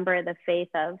remember the faith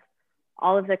of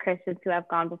all of the Christians who have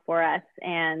gone before us,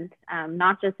 and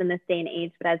not just in this day and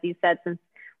age, but as you said, since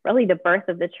really the birth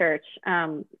of the church,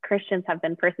 Christians have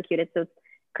been persecuted. So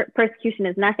persecution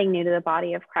is nothing new to the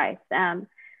body of Christ. And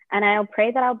I'll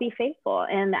pray that I'll be faithful.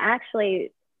 And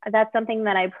actually, that's something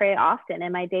that I pray often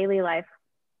in my daily life.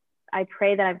 I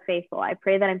pray that I'm faithful. I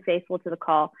pray that I'm faithful to the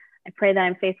call. I pray that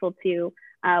I'm faithful to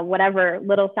whatever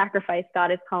little sacrifice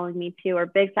God is calling me to, or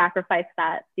big sacrifice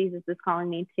that Jesus is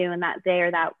calling me to in that day or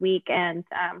that week. And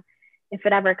if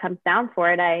it ever comes down to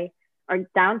it,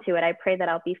 I pray that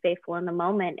I'll be faithful in the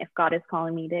moment if God is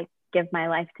calling me to give my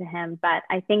life to him. But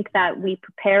I think that we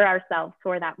prepare ourselves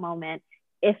for that moment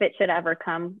if it should ever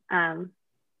come.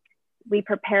 We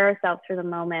prepare ourselves for the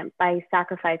moment by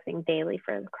sacrificing daily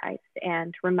for Christ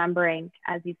and remembering,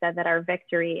 as you said, that our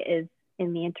victory is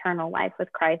in the eternal life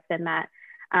with Christ, and that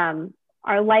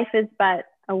our life is but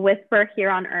a whisper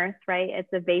here on earth, right? It's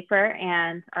a vapor,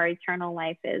 and our eternal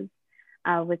life is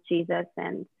with Jesus.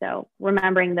 And so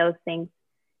remembering those things,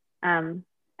 I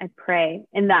pray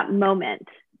in that moment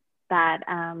that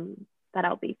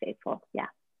I'll be faithful. Yeah.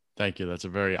 Thank you. That's a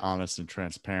very honest and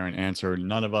transparent answer.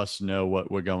 None of us know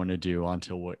what we're going to do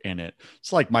until we're in it.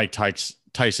 It's like Mike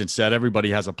Tyson said,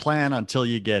 everybody has a plan until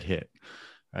you get hit,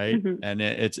 right? Mm-hmm. And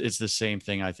it's the same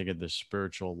thing, I think, in the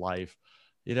spiritual life.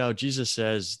 You know, Jesus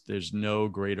says there's no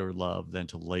greater love than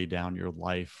to lay down your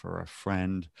life for a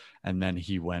friend. And then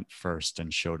he went first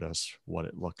and showed us what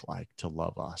it looked like to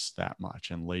love us that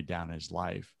much and lay down his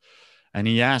life. And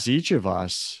he asked each of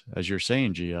us, as you're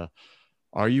saying, Gia,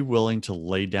 are you willing to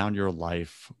lay down your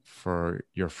life for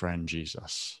your friend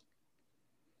Jesus?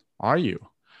 Are you?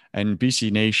 And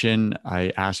BC Nation,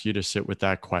 I ask you to sit with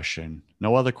that question.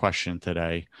 No other question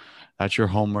today. That's your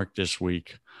homework this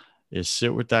week, is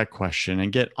sit with that question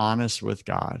and get honest with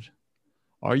God.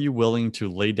 Are you willing to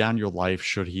lay down your life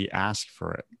should he ask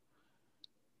for it?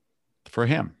 For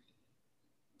him.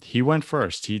 He went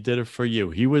first. He did it for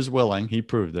you. He was willing. He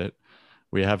proved it.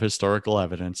 We have historical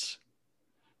evidence.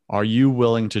 Are you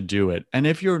willing to do it? And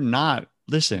if you're not,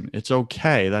 listen, it's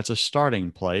okay. That's a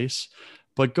starting place.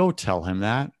 But go tell him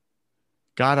that.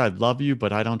 God, I love you,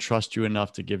 but I don't trust you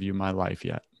enough to give you my life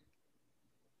yet.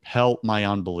 Help my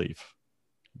unbelief.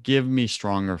 Give me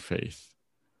stronger faith.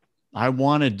 I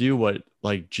want to do what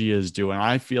like Gia is doing.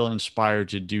 I feel inspired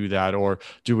to do that or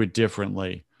do it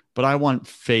differently. But I want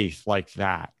faith like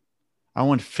that. I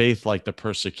want faith like the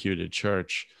persecuted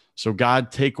church. So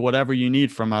God, take whatever you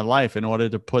need from my life in order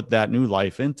to put that new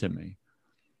life into me.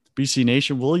 BC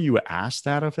Nation, will you ask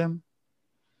that of him?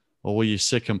 Or will you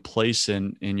sit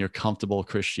complacent in your comfortable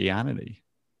Christianity,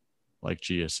 like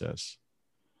Gia says?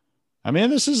 I mean,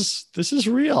 this is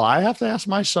real. I have to ask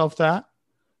myself that.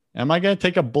 Am I going to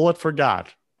take a bullet for God?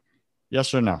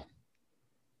 Yes or no?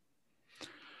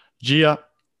 Gia,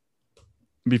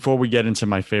 before we get into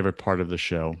my favorite part of the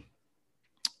show,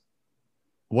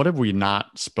 what have we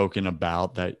not spoken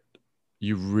about that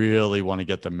you really want to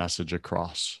get the message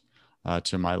across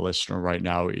to my listener right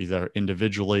now, either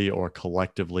individually or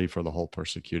collectively for the whole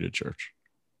persecuted church?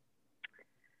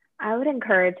 I would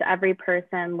encourage every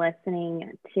person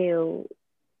listening to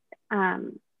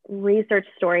research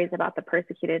stories about the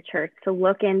persecuted church, to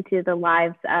look into the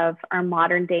lives of our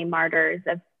modern day martyrs,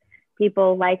 of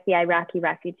people like the Iraqi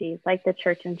refugees, like the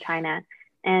church in China,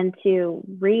 and to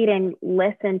read and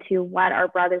listen to what our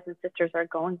brothers and sisters are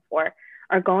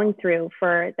going through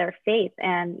for their faith.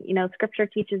 And, scripture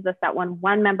teaches us that when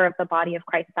one member of the body of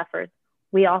Christ suffers,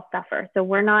 we all suffer. So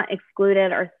we're not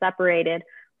excluded or separated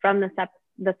from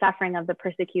the suffering of the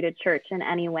persecuted church in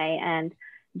any way. And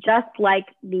just like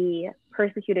the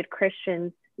persecuted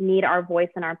Christians need our voice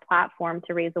and our platform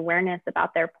to raise awareness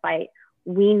about their plight,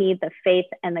 we need the faith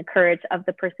and the courage of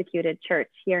the persecuted church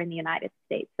here in the United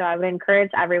States. So I would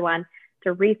encourage everyone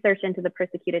to research into the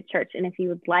persecuted church. And if you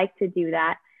would like to do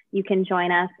that, you can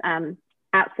join us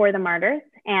at For the Martyrs,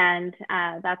 and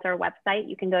that's our website.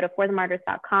 You can go to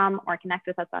forthemartyrs.com or connect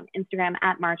with us on Instagram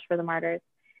at March for the Martyrs.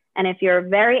 And if you're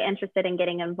very interested in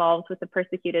getting involved with the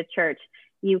persecuted church,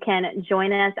 you can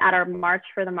join us at our March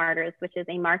for the Martyrs, which is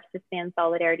a march to stand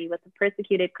solidarity with the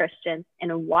persecuted Christians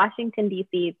in Washington,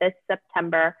 D.C. this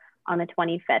September on the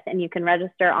 25th. And you can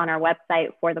register on our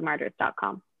website,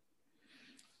 forthemartyrs.com.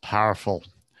 Powerful.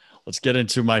 Let's get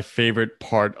into my favorite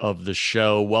part of the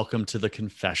show. Welcome to the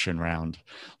confession round.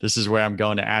 This is where I'm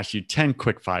going to ask you 10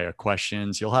 quick fire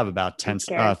questions. You'll have about 3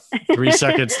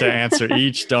 seconds to answer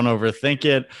each. Don't overthink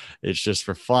it. It's just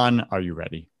for fun. Are you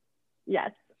ready? Yes.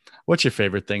 What's your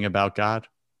favorite thing about God?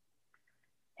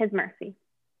 His mercy.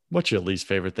 What's your least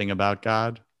favorite thing about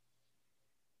God?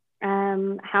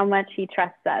 How much he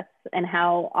trusts us and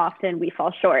how often we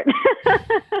fall short.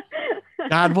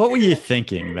 God, what were you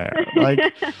thinking there?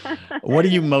 What are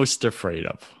you most afraid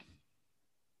of?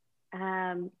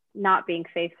 Not being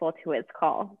faithful to his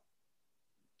call.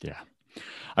 Yeah.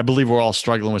 I believe we're all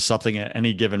struggling with something at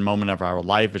any given moment of our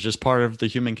life. It's just part of the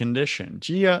human condition.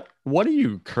 Gia, what are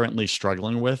you currently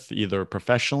struggling with, either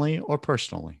professionally or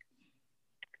personally?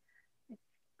 I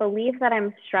believe that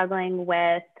I'm struggling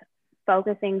with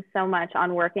focusing so much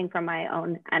on working from my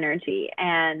own energy.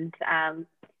 And,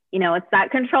 it's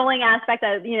that controlling aspect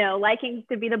of, liking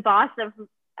to be the boss of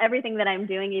everything that I'm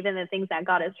doing, even the things that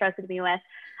God has trusted me with.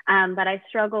 But I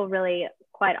struggle really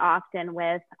quite often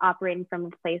with operating from a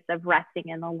place of resting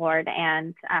in the Lord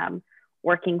and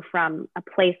working from a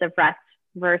place of rest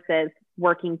versus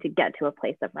working to get to a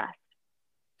place of rest.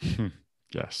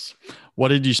 Yes. What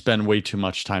did you spend way too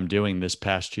much time doing this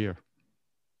past year?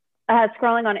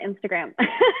 Scrolling on Instagram.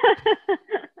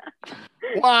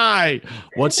 Why?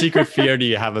 What secret fear do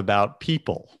you have about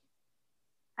people?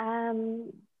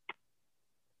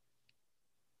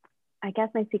 I guess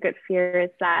my secret fear is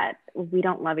that we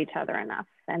don't love each other enough,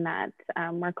 and that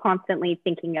we're constantly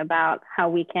thinking about how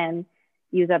we can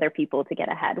use other people to get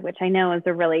ahead, which I know is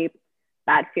a really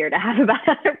bad fear to have about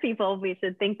other people. We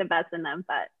should think the best in them,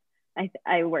 but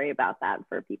I worry about that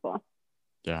for people.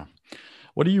 Yeah.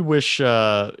 What do you wish you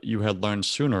had learned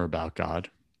sooner about God?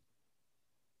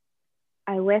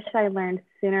 I wish I learned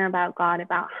sooner about God,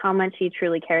 about how much he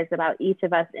truly cares about each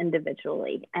of us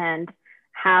individually, and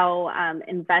how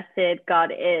invested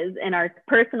God is in our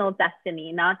personal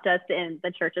destiny, not just in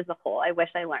the church as a whole. I wish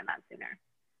I learned that sooner.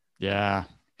 Yeah.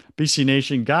 BC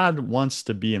Nation, God wants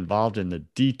to be involved in the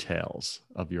details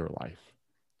of your life.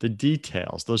 The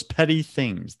details, those petty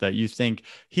things that you think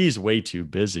he's way too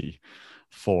busy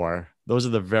for. Those are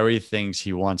the very things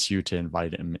he wants you to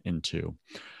invite him into.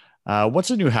 What's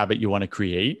a new habit you want to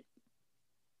create?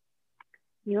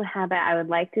 New habit I would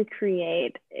like to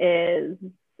create is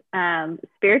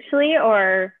spiritually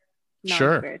or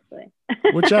non-spiritually?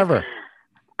 Sure. Whichever.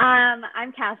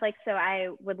 I'm Catholic, so I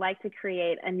would like to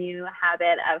create a new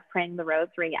habit of praying the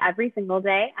rosary every single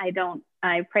day.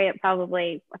 I pray it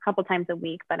probably a couple times a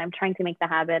week, but I'm trying to make the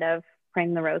habit of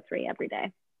praying the rosary every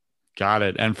day. Got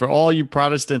it. And for all you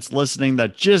Protestants listening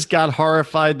that just got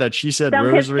horrified that she said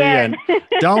rosary, and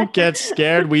don't get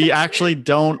scared. We actually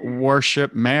don't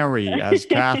worship Mary as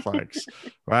Catholics,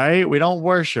 right? We don't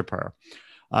worship her.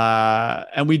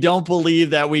 And we don't believe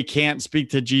that we can't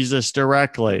speak to Jesus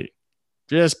directly.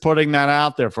 Just putting that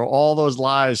out there for all those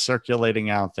lies circulating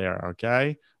out there,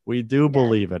 okay? We do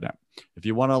believe in it. If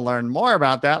you want to learn more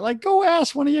about that, go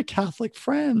ask one of your Catholic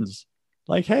friends.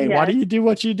 Hey, why do you do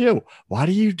what you do? Why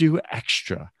do you do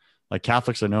extra?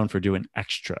 Catholics are known for doing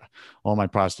extra. All my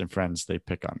Protestant friends, they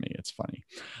pick on me. It's funny.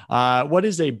 What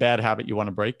is a bad habit you want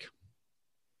to break?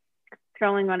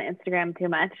 Scrolling on Instagram too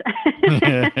much.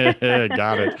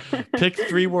 Got it. Pick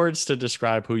 3 words to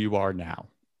describe who you are now.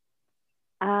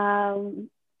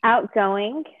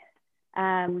 Outgoing,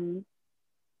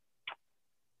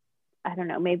 I don't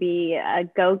know, maybe a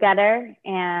go-getter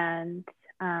and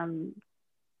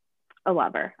a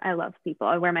lover. I love people.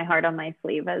 I wear my heart on my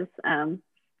sleeve, as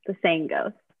the saying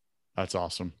goes. That's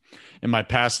awesome. In my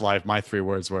past life, my 3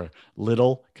 words were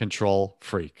little control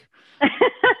freak.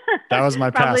 That was my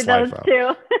past life. Probably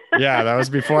those 2. Yeah, that was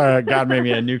before God made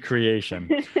me a new creation.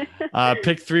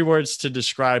 Pick 3 words to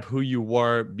describe who you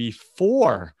were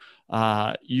before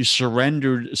you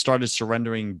started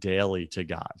surrendering daily to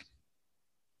God.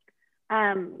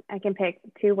 I can pick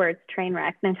 2 words: train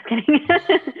wreck. No, just kidding.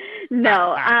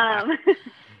 No.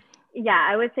 Yeah,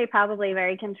 I would say probably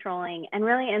very controlling and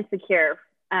really insecure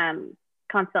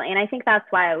constantly. And I think that's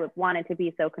why I wanted to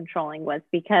be so controlling, was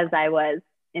because I was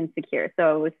insecure. So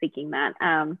I was seeking that.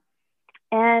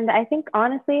 And I think,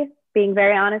 honestly, being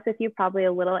very honest with you, probably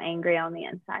a little angry on the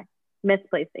inside,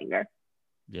 misplaced anger.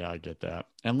 Yeah, I get that.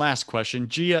 And last question,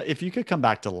 Gia, if you could come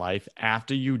back to life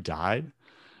after you died,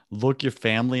 look your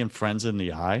family and friends in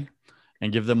the eye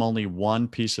and give them only one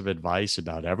piece of advice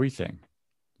about everything: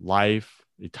 life,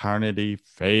 eternity,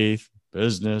 faith,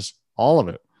 business, all of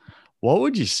it, what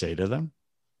would you say to them?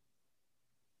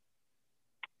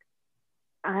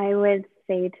 I would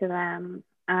say to them,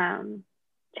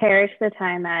 cherish the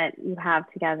time that you have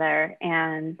together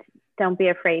and don't be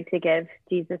afraid to give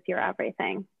Jesus your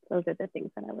everything. Those are the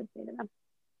things that I would say to them.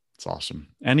 It's awesome.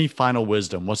 Any final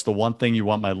wisdom? What's the one thing you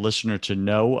want my listener to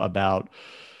know about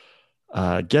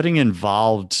getting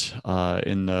involved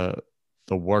in the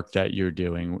work that you're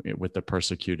doing with the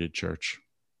persecuted church?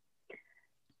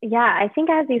 Yeah, I think,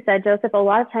 as you said, Joseph, a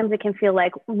lot of times it can feel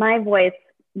like, my voice,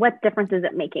 what difference is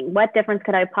it making? What difference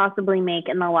could I possibly make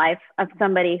in the life of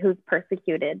somebody who's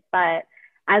persecuted? But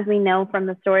as we know from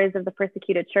the stories of the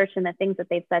persecuted church and the things that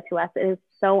they've said to us, it is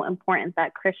so important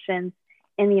that Christians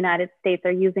in the United States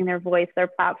are using their voice, their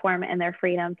platform, and their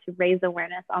freedom to raise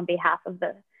awareness on behalf of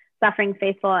the suffering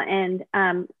faithful. And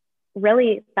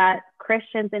really, that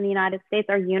Christians in the United States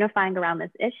are unifying around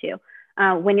this issue.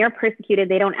 When you're persecuted,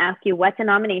 they don't ask you what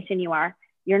denomination you are.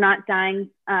 You're not dying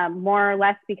more or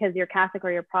less because you're Catholic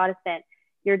or you're Protestant.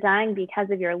 You're dying because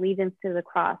of your allegiance to the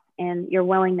cross and your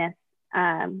willingness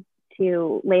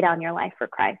to lay down your life for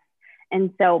Christ.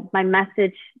 And so my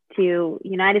message to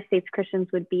United States Christians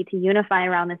would be to unify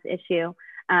around this issue.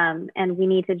 And we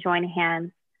need to join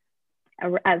hands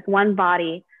as one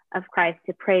body of Christ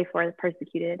to pray for the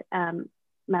persecuted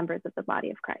members of the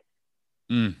body of Christ.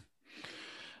 Mm.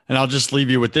 And I'll just leave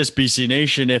you with this, BC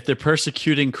Nation. If they're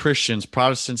persecuting Christians,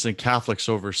 Protestants and Catholics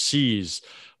overseas,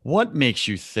 what makes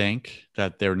you think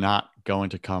that they're not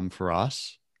going to come for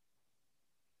us?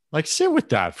 Like, sit with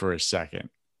that for a second.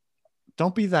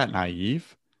 Don't be that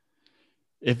naive.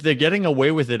 If they're getting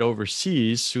away with it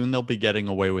overseas, soon they'll be getting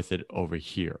away with it over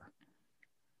here.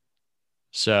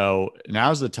 So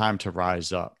now's the time to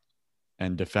rise up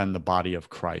and defend the body of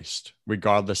Christ,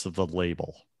 regardless of the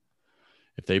label.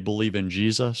 If they believe in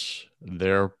Jesus,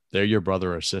 they're your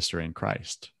brother or sister in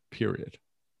Christ, period.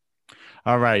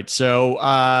 All right.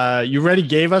 So you already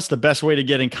gave us the best way to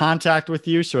get in contact with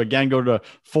you. So again, go to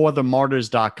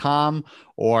forthemartyrs.com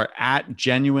or at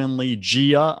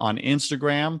genuinelygia on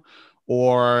Instagram,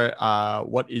 or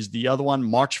what is the other one?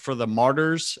 March for the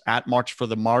Martyrs, at March for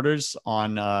the Martyrs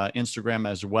on Instagram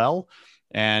as well.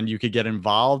 And you could get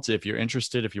involved if you're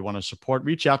interested, if you want to support.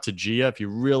 Reach out to Gia if you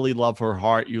really love her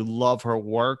heart, you love her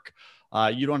work.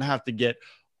 You don't have to get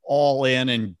all in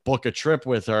and book a trip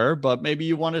with her, but maybe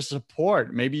you want to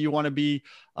support. Maybe you want to be,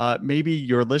 maybe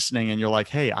you're listening and you're like,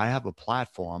 hey, I have a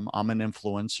platform. I'm an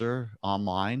influencer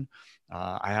online.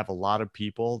 I have a lot of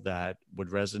people that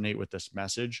would resonate with this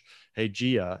message. Hey,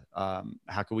 Gia,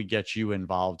 how can we get you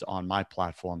involved on my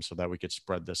platform so that we could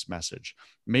spread this message?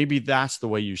 Maybe that's the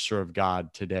way you serve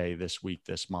God today, this week,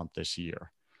 this month, this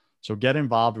year. So get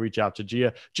involved, reach out to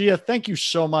Gia. Gia, thank you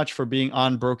so much for being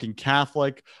on Broken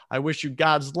Catholic. I wish you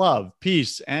God's love,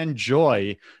 peace, and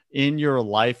joy in your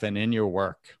life and in your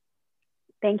work.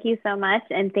 Thank you so much.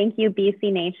 And thank you,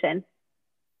 BC Nation.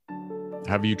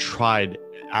 Have you tried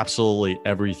absolutely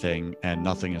everything and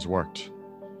nothing has worked?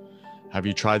 Have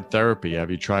you tried therapy? Have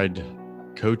you tried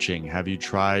coaching? Have you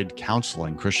tried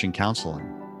counseling, Christian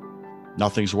counseling?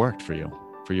 Nothing's worked for you,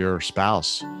 for your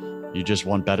spouse. You just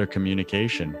want better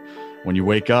communication. When you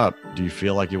wake up, do you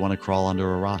feel like you want to crawl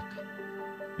under a rock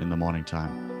in the morning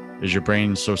time? Is your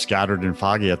brain so scattered and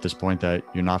foggy at this point that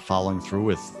you're not following through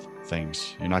with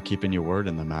things? You're not keeping your word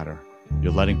in the matter.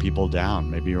 You're letting people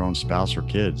down, maybe your own spouse or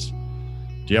kids.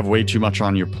 Do you have way too much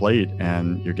on your plate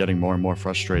and you're getting more and more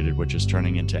frustrated, which is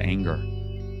turning into anger?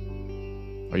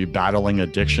 Are you battling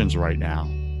addictions right now?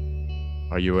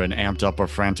 Are you an amped up or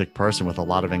frantic person with a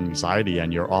lot of anxiety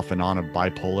and you're off and on of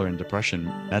bipolar and depression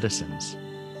medicines?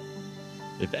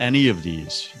 If any of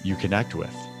these you connect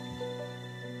with,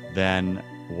 then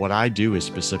what I do is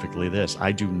specifically this.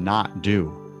 I do not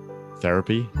do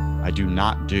therapy. I do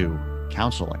not do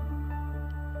counseling.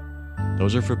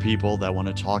 Those are for people that want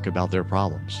to talk about their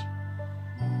problems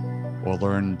or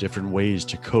learn different ways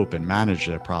to cope and manage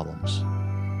their problems.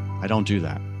 I don't do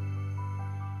that.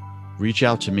 Reach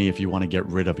out to me if you want to get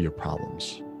rid of your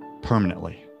problems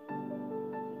permanently.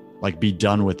 Like, be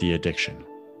done with the addiction.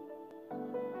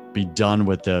 Be done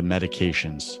with the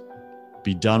medications.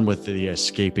 Be done with the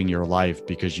escaping your life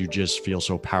because you just feel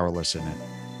so powerless in it.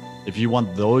 If you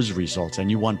want those results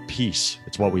and you want peace,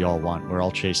 it's what we all want. We're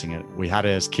all chasing it. We had it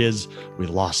as kids. We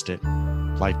lost it.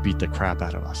 Life beat the crap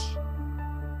out of us.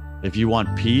 If you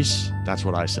want peace, that's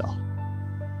what I sell.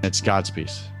 It's God's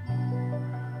peace.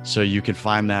 So you can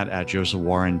find that at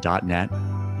josephwarren.net.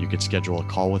 You can schedule a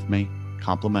call with me,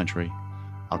 complimentary.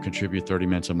 I'll contribute 30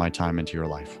 minutes of my time into your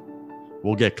life.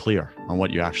 We'll get clear on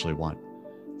what you actually want.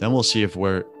 Then we'll see if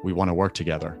we want to work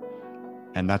together.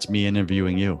 And that's me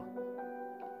interviewing you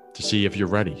to see if you're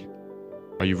ready.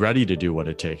 Are you ready to do what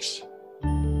it takes?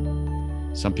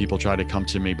 Some people try to come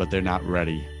to me, but they're not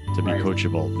ready to be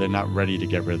coachable. They're not ready to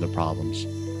get rid of the problems.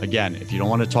 Again, if you don't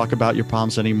want to talk about your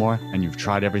problems anymore and you've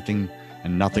tried everything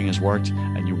and nothing has worked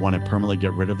and you want to permanently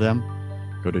get rid of them,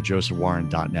 go to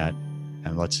josephwarren.net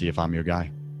and let's see if I'm your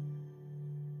guy.